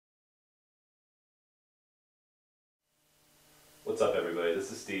What's up everybody,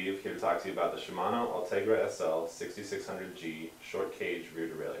 this is Steve, here to talk to you about the Shimano Ultegra SL 6600G short cage rear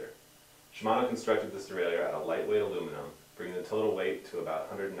derailleur. Shimano constructed this derailleur out of lightweight aluminum, bringing the total weight to about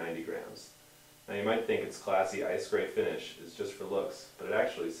 190 grams. Now you might think its classy ice gray finish is just for looks, but it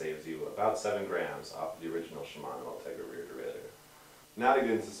actually saves you about 7 grams off of the original Shimano Ultegra rear derailleur. Now to get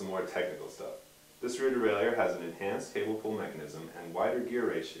into some more technical stuff. This rear derailleur has an enhanced cable pull mechanism and wider gear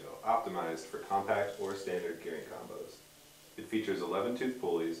ratio optimized for compact or standard gearing combos. It features 11-tooth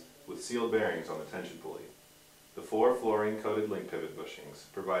pulleys with sealed bearings on the tension pulley. The 4 fluorine-coated link pivot bushings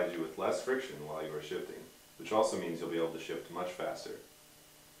provide you with less friction while you are shifting, which also means you'll be able to shift much faster.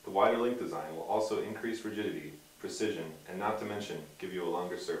 The wider link design will also increase rigidity, precision, and not to mention give you a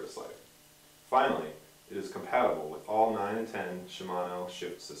longer service life. Finally, it is compatible with all 9 and 10 Shimano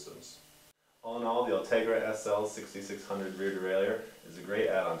shift systems. All in all, the Ultegra SL 6600 rear derailleur is a great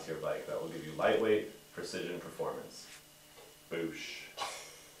add-on to your bike that will give you lightweight, precision performance. Boosh.